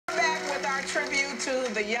our tribute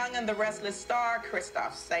to the young and the restless star,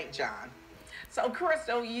 Kristoff St. So,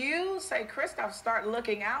 Christel, you say Kristoff started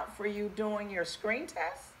looking out for you doing your screen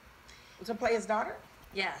test to play his daughter?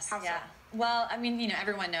 Yes, How yeah. so? Well, I mean, you know,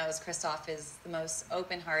 everyone knows Kristoff is the most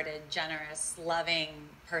open-hearted, generous, loving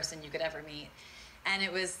person you could ever meet. And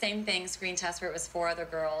it was same thing, screen test, where it was 4 other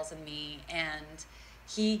girls and me, and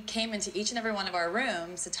he came into each and every one of our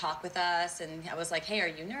rooms to talk with us, and I was like, hey, are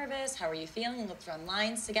you nervous? How are you feeling? We looked run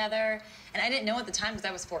lines together. And I didn't know at the time, because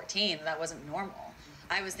I was 14, that wasn't normal.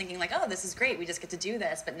 I was thinking like, oh, this is great, we just get to do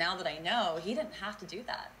this. But now that I know, he didn't have to do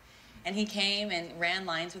that. And he came and ran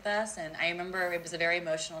lines with us, and I remember it was a very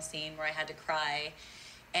emotional scene where I had to cry.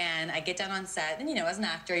 And I get down on set, and you know, as an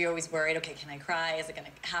actor, you're always worried, okay, can I cry? Is it gonna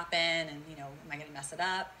happen? And you know, am I gonna mess it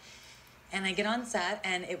up? And I get on set,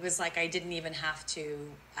 and it was like I didn't even have to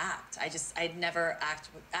act. I'd never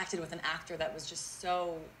acted with an actor that was just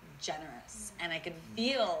so generous. And I could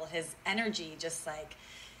feel his energy just like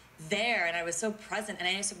there, and I was so present, and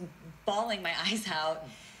I was bawling my eyes out.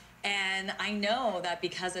 And I know that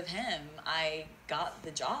because of him, I got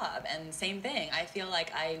the job. And same thing, I feel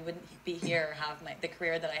like I wouldn't be here, have the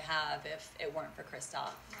career that I have if it weren't for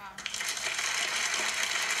Kristoff. Wow.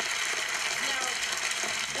 Now,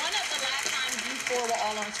 one of the last times you 4 were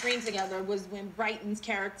all on screen together was when Bryton's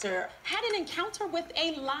character had an encounter with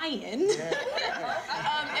a lion.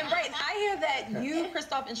 And Bryton, I hear that you,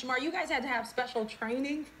 Kristoff, and Shemar, you guys had to have special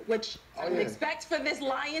training, which I would expect for this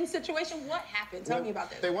lion situation. What happened? Tell me about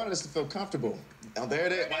this. They wanted us to feel comfortable. Oh, there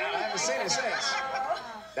it is. Wow, I haven't seen it since.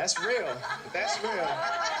 That's real. That's real.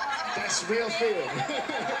 That's real film.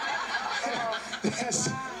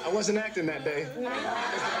 I wasn't acting that day. The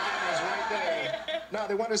camera's right there. No,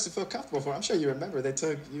 they wanted us to feel comfortable for. I'm sure you remember they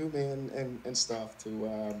took you, me, and stuff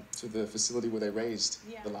to the facility where they raised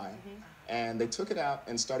the lion, and they took it out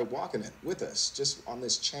and started walking it with us, just on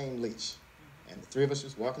this chain leash. And the 3 of us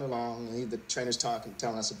was walking along, and the trainer's talking,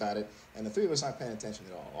 telling us about it, and the 3 of us aren't paying attention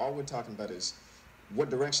at all. All we're talking about is what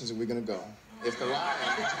directions are we going to go if the lion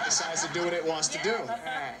decides to do what it wants to do.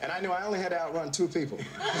 And I knew I only had to outrun 2 people.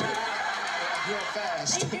 Real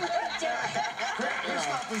fast.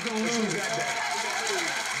 Kristoff was going to lose that day.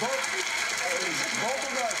 Both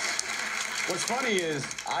of us. What's funny is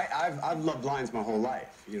I've loved lions my whole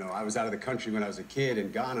life. You know, I was out of the country when I was a kid in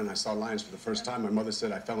Ghana, and I saw lions for the first time. My mother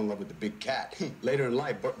said I fell in love with the big cat. Later in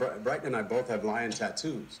life, Bryton and I both have lion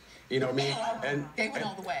tattoos. You know what I mean? And they went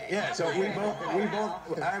all the way. Yeah, so we both.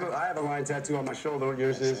 I have a lion tattoo on my shoulder.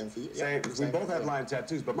 Yours is same. We both have lion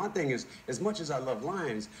tattoos. But my thing is, as much as I love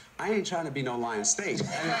lions, I ain't trying to be no lion state. You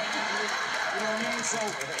know what I mean? So,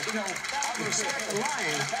 you know, I respect the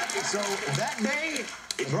lion. So that day,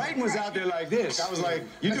 Bryton was out there like this. I was like,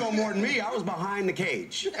 you're doing more than me. I was behind the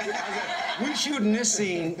cage. I was like, we shooting this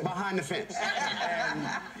scene behind the fence. And,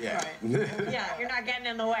 yeah. Yeah, you're not getting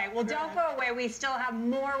in the way. Well, don't go away. We still have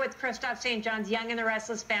more with Kristoff St. Young and the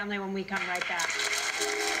Restless Family when we come right back.